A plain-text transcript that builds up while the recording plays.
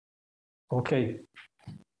Okay,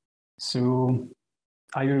 so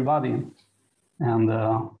hi everybody, and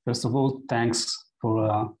first of all, thanks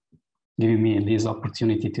for giving me this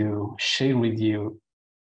opportunity to share with you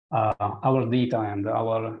our data and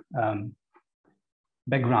our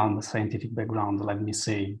background, scientific background, let me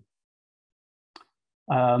say.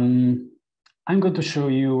 I'm going to show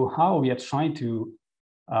you how we are trying to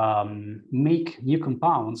make new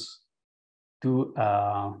compounds to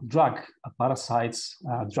drug a parasite's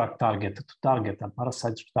drug target, to target a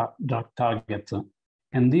parasite's drug target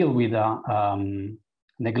and deal with a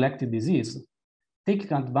neglected disease,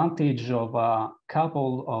 taking advantage of a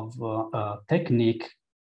couple of techniques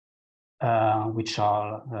which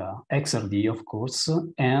are XRD, of course,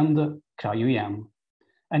 and cryoEM,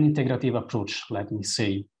 an integrative approach, let me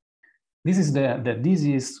say. This is the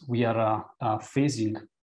disease we are facing.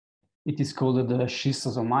 It is called the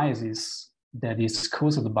schistosomiasis, that is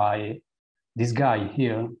caused by this guy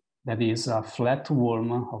here, that is a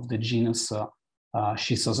flatworm of the genus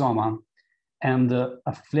Schistosoma, and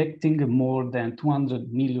afflicting more than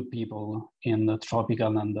 200 million people in the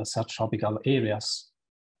tropical and subtropical areas.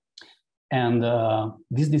 And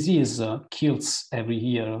this disease kills every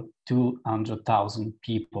year 200,000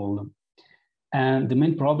 people. And the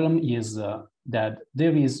main problem is that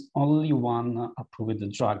there is only one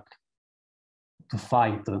approved drug to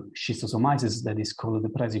fight schistosomiasis, that is called the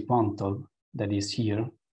praziquantel, that is here.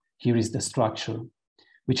 Here is the structure,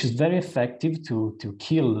 which is very effective to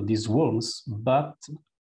kill these worms, but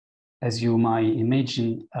as you might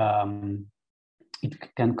imagine, it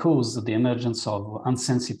can cause the emergence of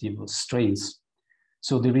insensitive strains.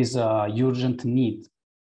 So there is a urgent need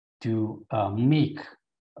to make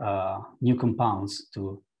new compounds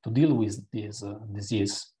to deal with this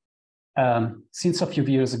disease. Since a few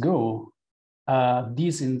years ago,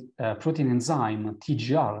 this protein enzyme,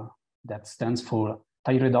 TGR, that stands for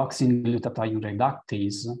thyroidoxine glutathione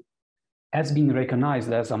reductase, has been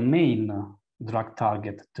recognized as a main drug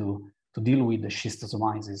target to deal with the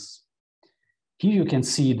schistosomiasis. Here you can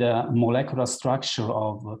see the molecular structure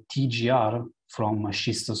of TGR from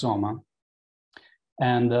schistosoma.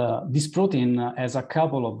 And this protein has a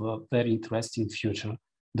couple of very interesting features.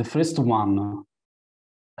 The first one,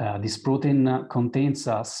 this protein contains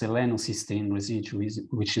a selenocysteine residue,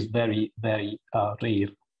 which is very, very rare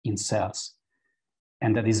in cells.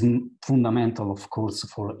 And that is fundamental, of course,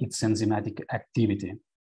 for its enzymatic activity.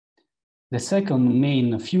 The second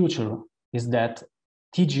main feature is that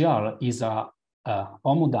TGR is a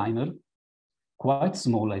homodimer, quite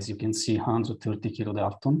small, as you can see, 130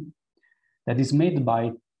 kilodalton, that is made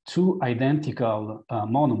by two identical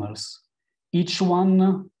monomers, each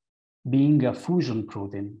one being a fusion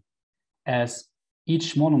protein, as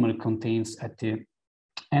each monomer contains at the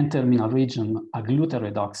N-terminal region a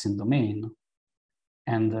glutaredoxin domain,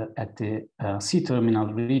 and at the C-terminal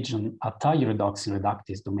region a thyroidoxine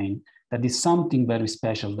reductase domain. That is something very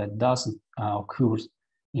special that doesn't occur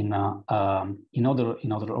in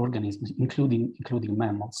other organisms, including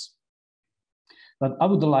mammals. But I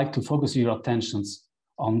would like to focus your attentions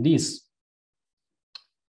on this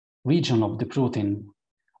region of the protein,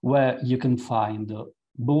 where you can find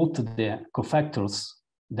both the cofactors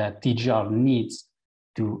that TGR needs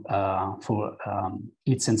for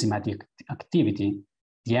its enzymatic activity,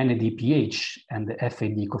 the NADPH and the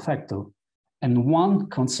FAD cofactor, and one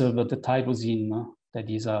conserved tyrosine, that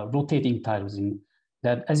is a rotating tyrosine,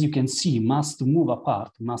 that, as you can see, must move apart,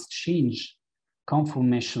 must change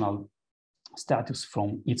conformational status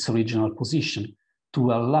from its original position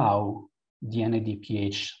to allow the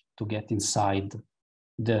NADPH to get inside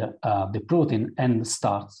the protein and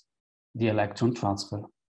starts the electron transfer.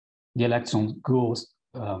 The electrons go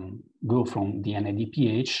from the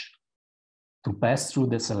NADPH to pass through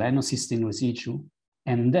the selenocysteine residue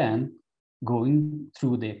and then going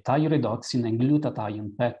through the thyroidoxine and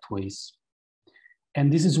glutathione pathways.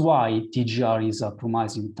 And this is why TGR is a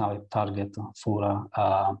promising target for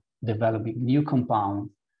developing new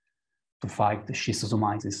compounds to fight the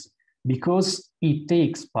schistosomiasis, because it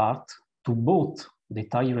takes part to both the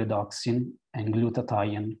thyroidoxine and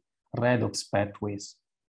glutathione redox pathways.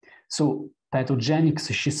 So pathogenic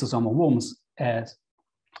schistosoma worms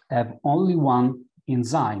have only one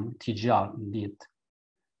enzyme, TGR indeed,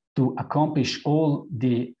 to accomplish all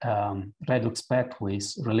the redox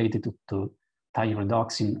pathways related to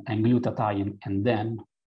thyroidoxine and glutathione, and then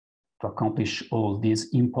to accomplish all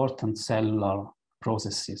these important cellular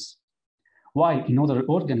processes. While in other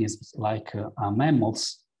organisms, like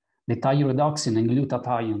mammals, the thyroidoxine and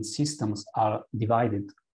glutathione systems are divided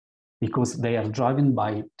because they are driven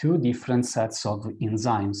by two different sets of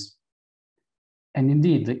enzymes. And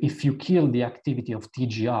indeed, if you kill the activity of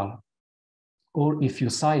TGR, or if you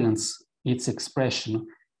silence its expression,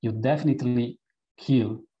 you definitely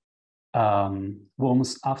kill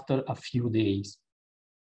worms after a few days.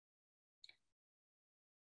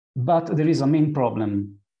 But there is a main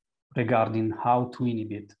problem regarding how to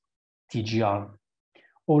inhibit TGR,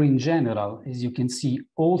 or in general, as you can see,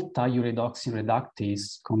 all thioredoxin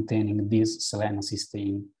reductase containing this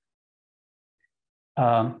selenocysteine.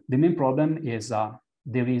 The main problem is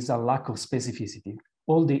there is a lack of specificity.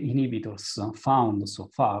 All the inhibitors found so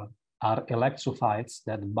far are electrophiles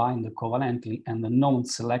that bind covalently and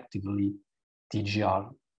non-selectively TGR.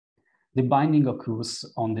 The binding occurs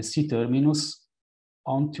on the C-terminus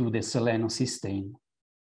onto the selenocysteine.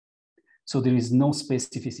 So there is no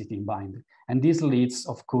specificity in binding. And this leads,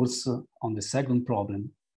 of course, on the second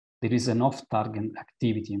problem. There is an off-target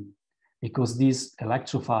activity because these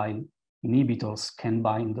electrophile inhibitors can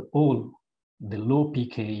bind all the low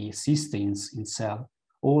pKa cysteines in cell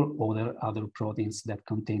or other proteins that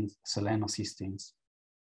contain selenocysteines.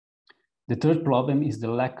 The third problem is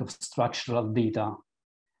the lack of structural data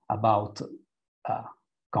about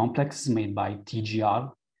complexes made by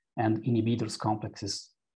TGR and inhibitors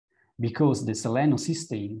complexes, because the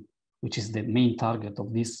selenocysteine, which is the main target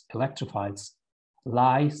of these electrophiles,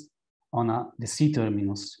 lies on the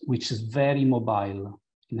C-terminus, which is very mobile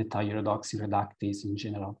in the thioredoxin reductase in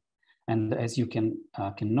general. And as you can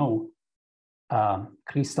know,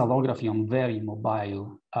 crystallography on very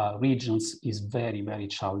mobile regions is very, very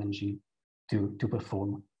challenging to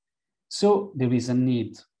perform. So there is a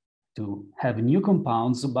need to have new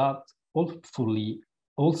compounds, but hopefully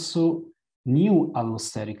also new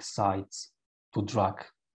allosteric sites to drug.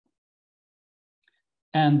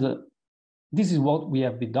 And this is what we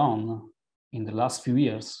have been done in the last few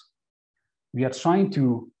years. We are trying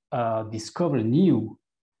to discover new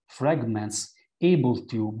fragments able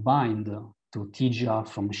to bind to TGR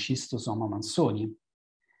from Schistosoma mansoni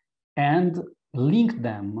and link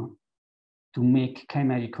them to make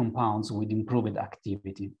chimeric compounds with improved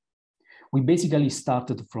activity. We basically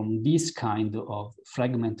started from this kind of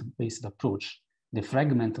fragment-based approach, the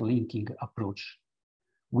fragment linking approach.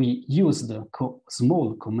 We used the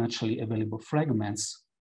small commercially available fragments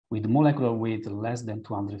with molecular weight less than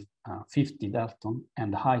 250 Dalton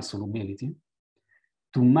and high solubility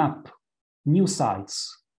to map new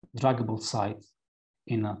sites, druggable sites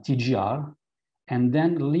in TGR, and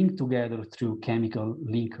then link together through chemical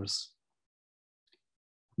linkers.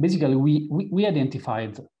 Basically, we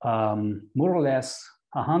identified more or less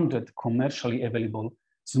 100 commercially available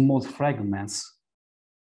small fragments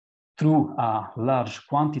through large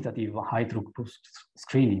quantitative high throughput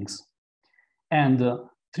screenings. And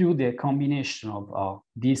through the combination of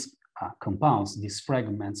these compounds, these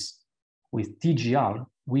fragments with TGR,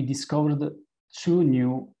 we discovered two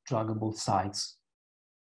new druggable sites.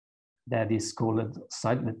 They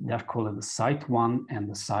are called site 1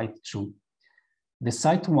 and site 2. The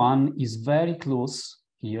site 1 is very close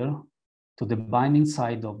here to the binding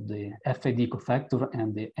site of the FAD cofactor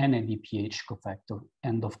and the NADPH cofactor,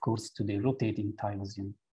 and of course to the rotating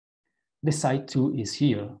tyrosine. The site 2 is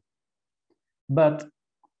here. But,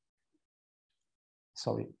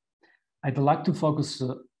 sorry, I'd like to focus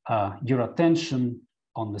your attention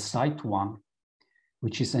on the site 1,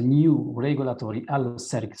 which is a new regulatory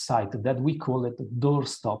allosteric site that we call it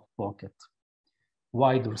doorstop pocket.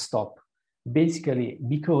 Why doorstop? Basically,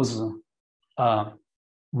 because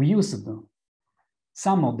we used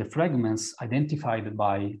some of the fragments identified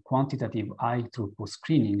by quantitative high throughput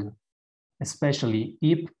screening, especially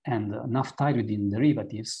IP and naphthyridine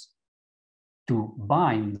derivatives, to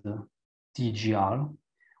bind TGR.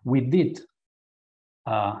 We did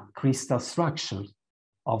crystal structure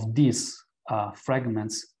of these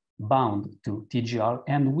fragments bound to TGR,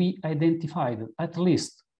 and we identified at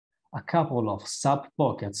least a couple of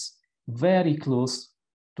sub-pockets very close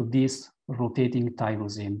to this rotating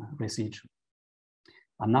tyrosine residue.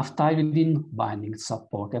 A naphthyridine binding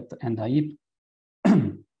sub-pocket and a IP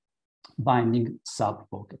binding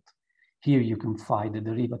sub-pocket. Here you can find the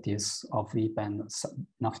derivatives of IP and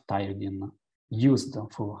naphthyridine used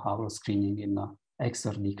for our screening in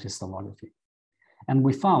XRD crystallography. And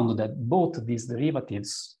we found that both these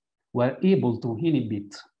derivatives were able to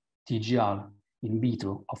inhibit TGR in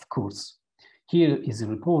vitro, of course. Here is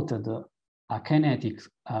reported a kinetic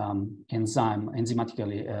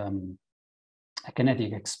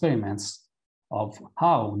kinetic experiments of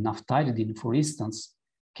how naphthyridine, for instance,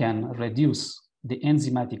 can reduce the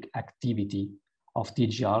enzymatic activity of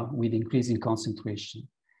TGR with increasing concentration.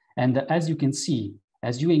 And as you can see,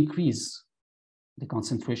 as you increase the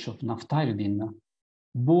concentration of naphthyridine,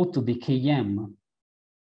 both the Km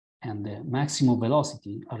and the maximum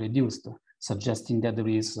velocity are reduced. suggesting that there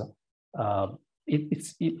is,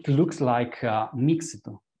 it looks like a mixed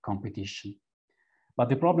competition. But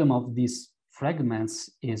the problem of these fragments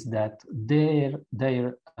is that their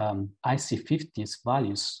IC50s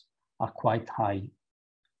values are quite high,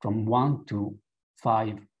 from 1 to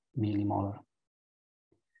 5 millimolar.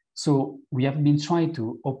 So we have been trying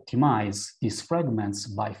to optimize these fragments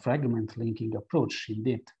by fragment linking approach,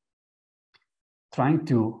 indeed, trying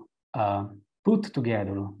to put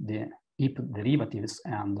together the IP derivatives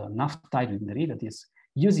and naphthyl derivatives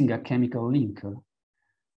using a chemical linker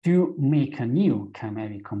to make a new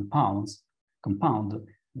chimeric compound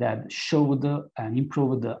that showed an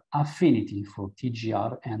improved affinity for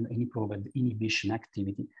TGR and an improved inhibition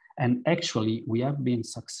activity. And actually, we have been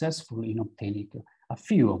successful in obtaining a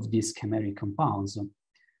few of these chimeric compounds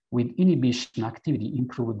with inhibition activity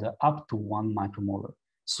improved up to 1 micromolar.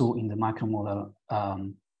 So in the micromolar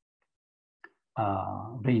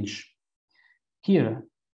range. Here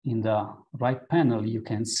in the right panel, you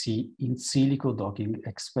can see in silico docking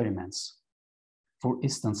experiments. For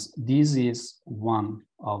instance, this is one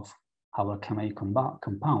of our chimeric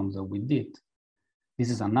compounds that we did. This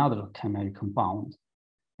is another chimeric compound.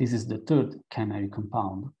 This is the third chimeric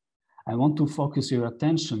compound. I want to focus your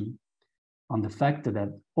attention on the fact that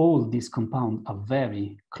all these compounds are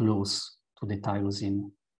very close to the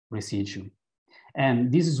tyrosine residue.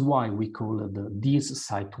 And this is why we call it this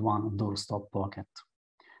site 1 doorstop pocket,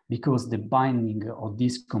 because the binding of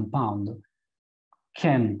this compound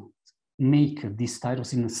can make this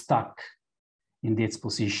tyrosine stuck in its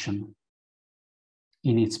position,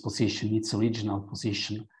 its original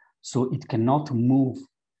position. So it cannot move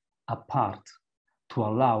apart to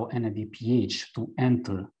allow NADPH to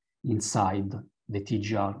enter inside the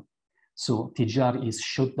TGR. So TGR is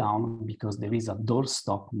shut down because there is a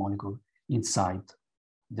doorstop molecule inside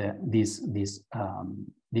this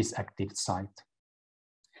active site.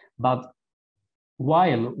 But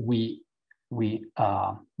while we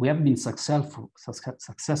have been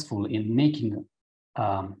successful in making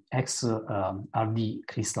XRD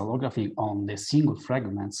crystallography on the single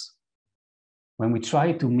fragments, when we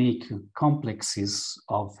try to make complexes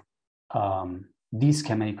of these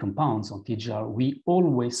chemical compounds on TGR, we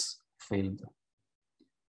always failed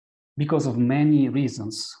because of many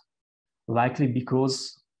reasons, likely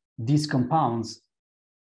because these compounds,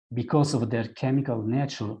 because of their chemical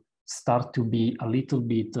nature, start to be a little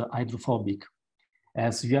bit hydrophobic,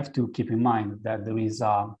 as you have to keep in mind that there is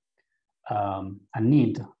a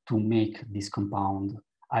need to make this compound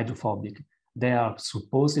hydrophobic. They are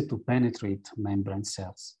supposed to penetrate membrane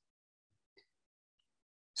cells.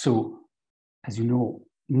 So, as you know,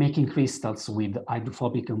 making crystals with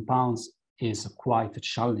hydrophobic compounds is quite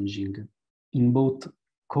challenging in both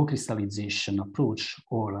co-crystallization approach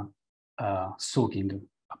or soaking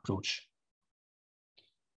approach.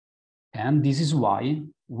 And this is why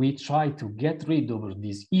we try to get rid of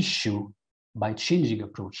this issue by changing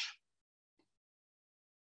approach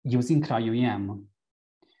using cryoEM.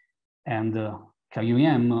 And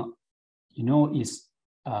cryoEM, you know, is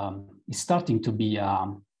starting to be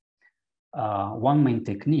one main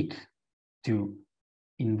technique to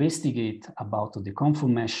investigate about the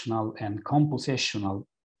conformational and compositional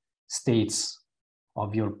states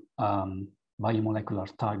of your biomolecular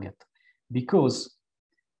target, because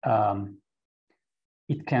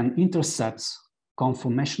it can intercept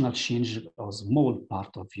conformational change of small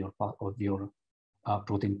part of your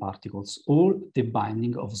protein particles or the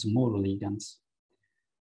binding of small ligands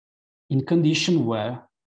in condition where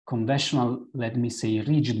conventional, let me say,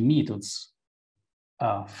 rigid methods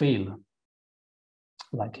fail,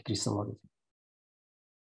 like crystallography.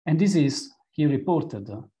 And this is, he reported,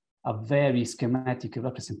 a very schematic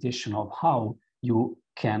representation of how you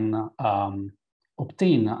can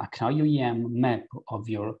obtain a cryoEM map of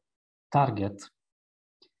your target.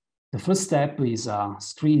 The first step is a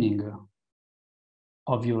screening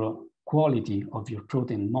of your quality of your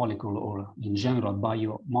protein molecule, or in general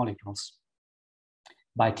biomolecules.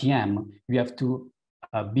 By TM, you have to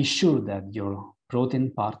be sure that your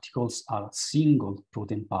protein particles are single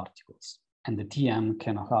protein particles, and the TM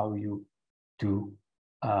can allow you to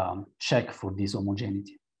check for this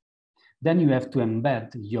homogeneity. Then you have to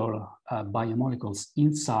embed your biomolecules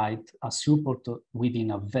inside a support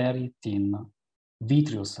within a very thin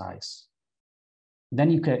vitreous size.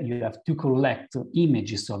 Then you have to collect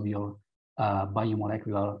images of your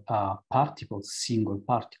biomolecular particles, single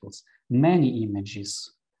particles, many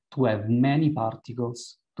images to have many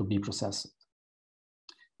particles to be processed.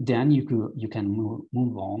 Then you can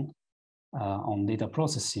move on data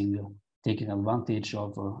processing, taking advantage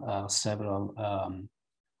of several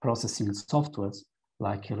processing softwares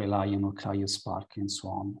like relying on cryospark and so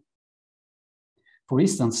on. For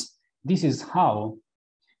instance, this is how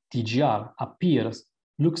TGR appears,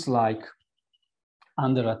 looks like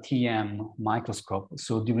under a TEM microscope.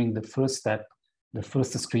 So during the first step, the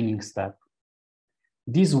first screening step,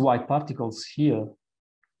 these white particles here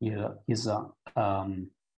is a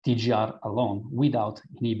TGR alone without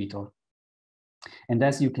inhibitor. And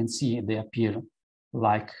as you can see, they appear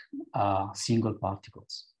like single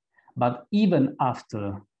particles. But even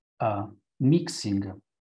after mixing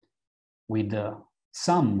with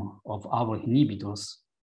some of our inhibitors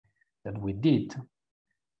that we did,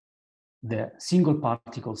 the single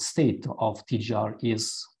particle state of TGR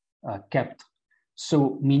is kept.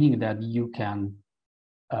 So meaning that you can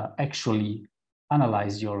actually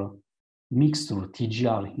analyze your mixture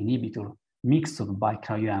TGR inhibitor mixed by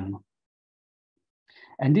cryoEM.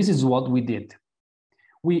 And this is what we did.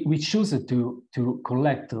 We chose to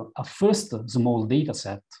collect a first small data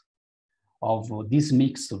set of this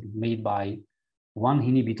mixture made by one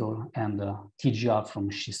inhibitor and TGR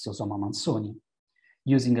from Schistosoma manzoni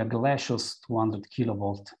using a gaseous 200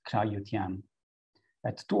 kilovolt cryoEM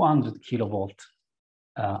at 200 kilovolt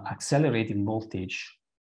accelerating voltage,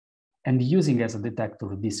 and using as a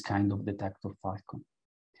detector this kind of detector Falcon.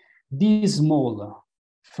 This small,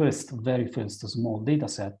 very first small data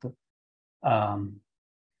set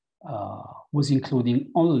was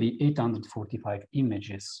including only 845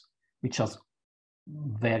 images, which has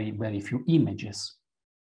very, very few images.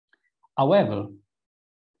 However,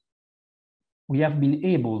 we have been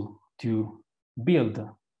able to build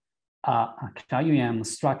a cryoEM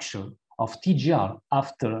structure of TGR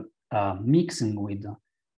after mixing with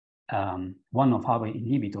one of our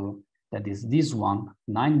inhibitors, that is this one,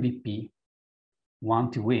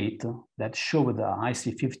 9BP128, that showed the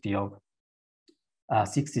IC50 of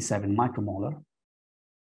 67 micromolar.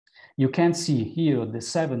 You can see here the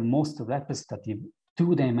 7 most representative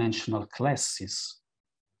two-dimensional classes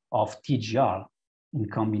of TGR in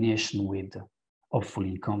combination with,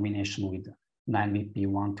 hopefully in combination with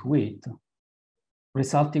 9BP128,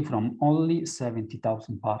 resulting from only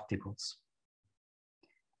 70,000 particles.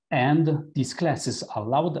 And these classes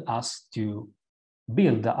allowed us to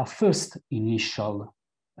build a first initial,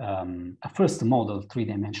 a first model,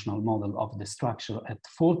 three-dimensional model of the structure at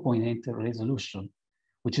 4.8 resolution,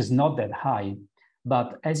 which is not that high.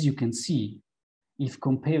 But as you can see, if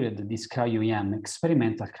compared this cryoEM,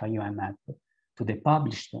 experimental cryoEM map, to the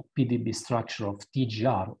published PDB structure of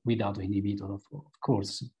TGR without inhibitor, of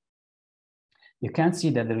course, you can see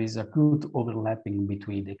that there is a good overlapping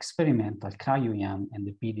between the experimental cryoEM and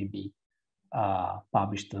the PDB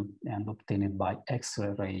published and obtained by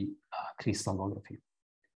X-ray crystallography.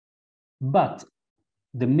 But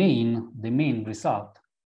the main result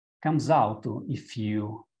comes out if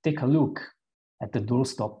you take a look at the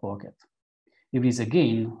doorstop pocket. Here is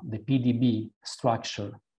again the PDB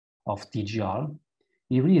structure of TGR.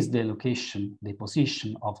 Here is the location, the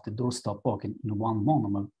position of the doorstop pocket in one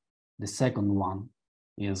monomer. The second one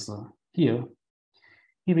is here.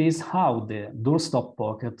 Here is how the doorstop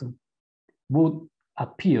pocket would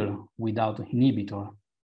appear without inhibitor.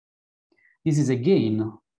 This is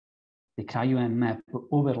again the cryoEM map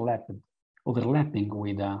overlapping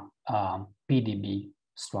with a PDB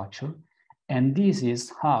structure. And this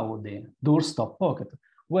is how the doorstop pocket,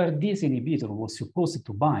 where this inhibitor was supposed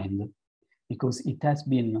to bind, because it has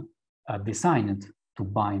been designed to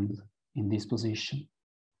bind in this position,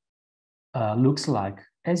 looks like.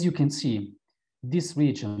 As you can see, this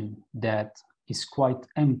region that is quite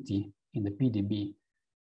empty in the PDB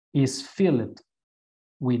is filled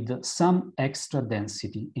with some extra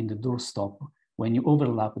density in the doorstop when you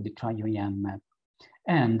overlap the cryoEM map.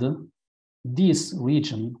 And this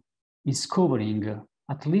region is covering,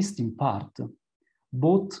 at least in part,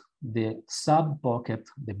 both the sub-pocket,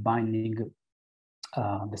 the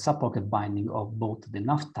sub-pocket binding of both the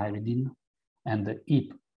naphthyridine and the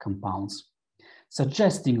IP compounds,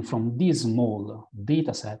 suggesting from this small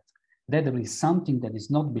data set that there is something that is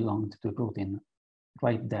not belonging to the protein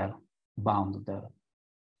right there, bound there.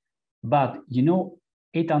 But you know,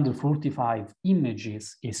 845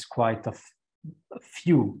 images is quite a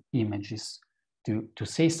few images to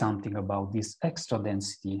say something about these extra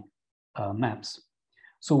density maps.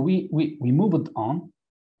 So we moved on,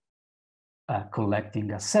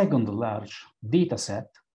 collecting a second large data set,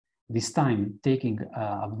 this time taking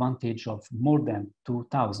advantage of more than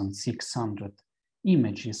 2,600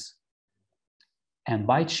 images, and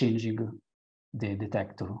by changing the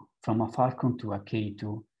detector from a Falcon to a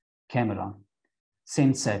K2 camera,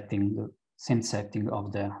 same setting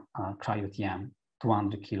of the cryoEM,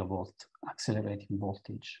 200 kilovolt accelerating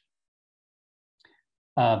voltage.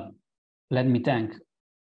 Let me thank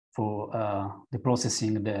for the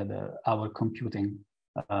processing our computing,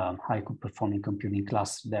 high performing computing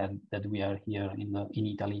class that we are here in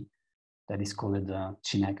Italy, that is called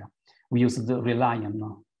Cinega. We use the Reliant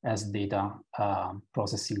as data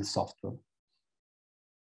processing software.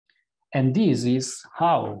 And this is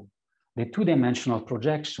how the two-dimensional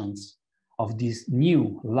projections of this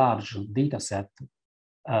new large data set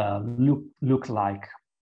look like.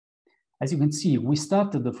 As you can see, we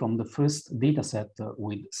started from the first data set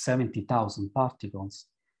with 70,000 particles.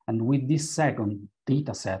 And with this second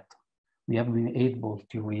data set, we have been able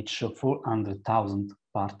to reach 400,000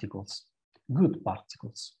 particles, good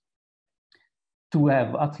particles, to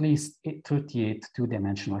have at least 38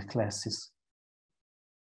 two-dimensional classes.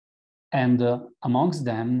 And amongst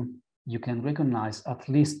them, you can recognize at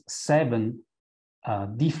least 7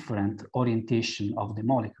 different orientation of the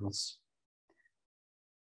molecules.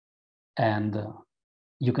 And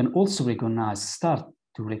you can also start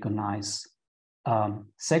to recognize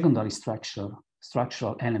secondary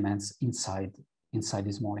structural elements inside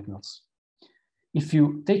these molecules. If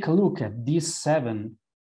you take a look at these 7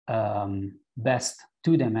 best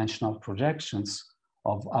two-dimensional projections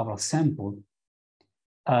of our sample,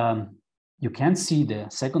 you can see the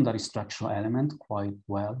secondary structural element quite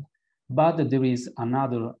well, but there is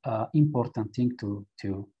another important thing to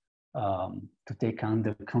take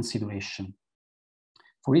under consideration.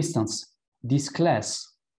 For instance, this class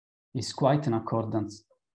is quite in accordance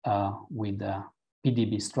with the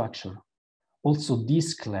PDB structure. Also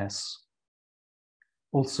this class,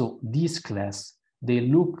 they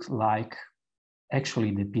look like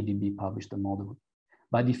actually the PDB published model.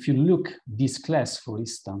 But if you look this class, for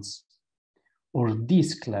instance, or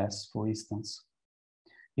this class, for instance,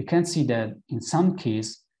 you can see that in some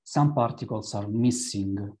case, some particles are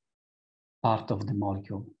missing part of the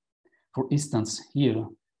molecule. For instance, here,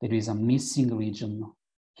 there is a missing region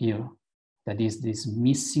here, that is this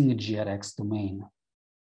missing GRX domain.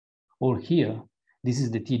 Or here, this is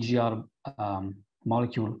the TGR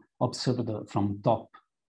molecule observed from top.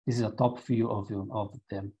 This is a top view of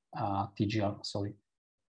the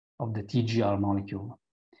TGR molecule.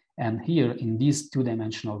 And here in this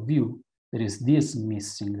two-dimensional view, there is this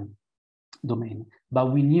missing domain.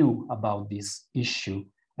 But we knew about this issue,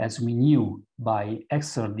 as we knew by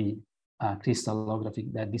XRD crystallography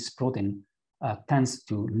that this protein tends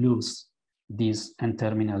to lose these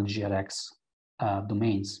N-terminal GRX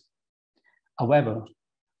domains. However,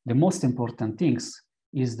 the most important things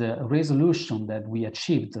is the resolution that we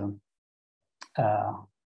achieved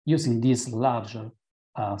using this larger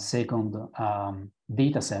second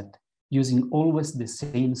data set, using always the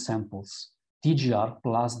same samples, TGR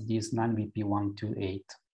plus this 9BP128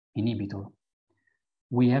 inhibitor.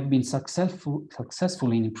 We have been successful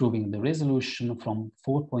in improving the resolution from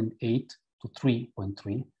 4.8 to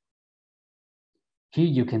 3.3. Here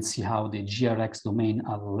you can see how the GRX domain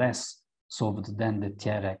are less solved than the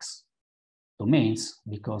TRX domains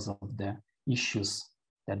because of the issues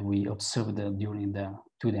that we observed during the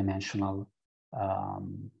two-dimensional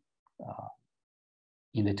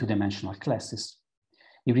in the two-dimensional classes.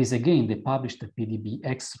 It is again the published PDB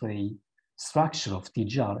X-ray structure of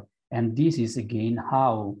TGR, and this is again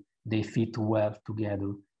how they fit well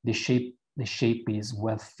together. The shape is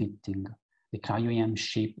well fitting. The cryoEM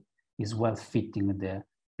shape is well fitting the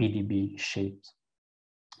PDB shape.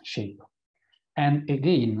 And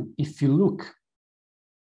again, if you look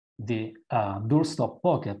the doorstop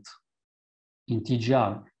pocket in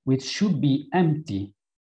TGR, which should be empty,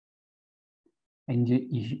 and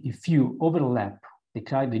if you overlap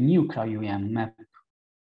the new cryoEM map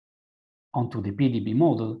onto the PDB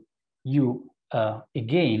model, you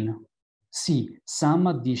again see some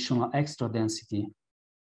additional extra density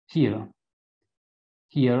here,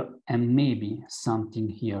 and maybe something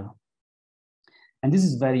here. And this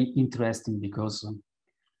is very interesting because,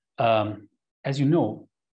 as you know,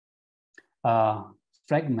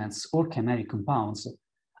 fragments or chimeric compounds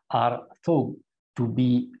are thought to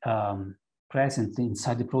be present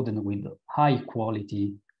inside the protein with high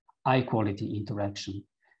quality interaction.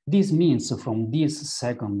 This means from this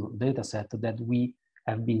second data set that we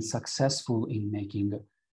have been successful in making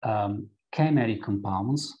chimeric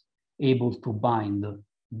compounds able to bind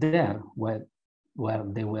there where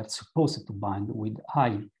they were supposed to bind with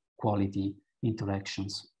high quality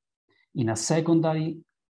interactions in a secondary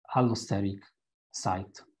allosteric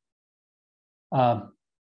site.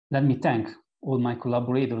 Let me thank all my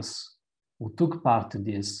collaborators who took part to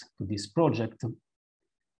this project.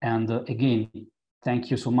 And again, thank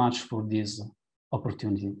you so much for this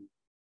opportunity.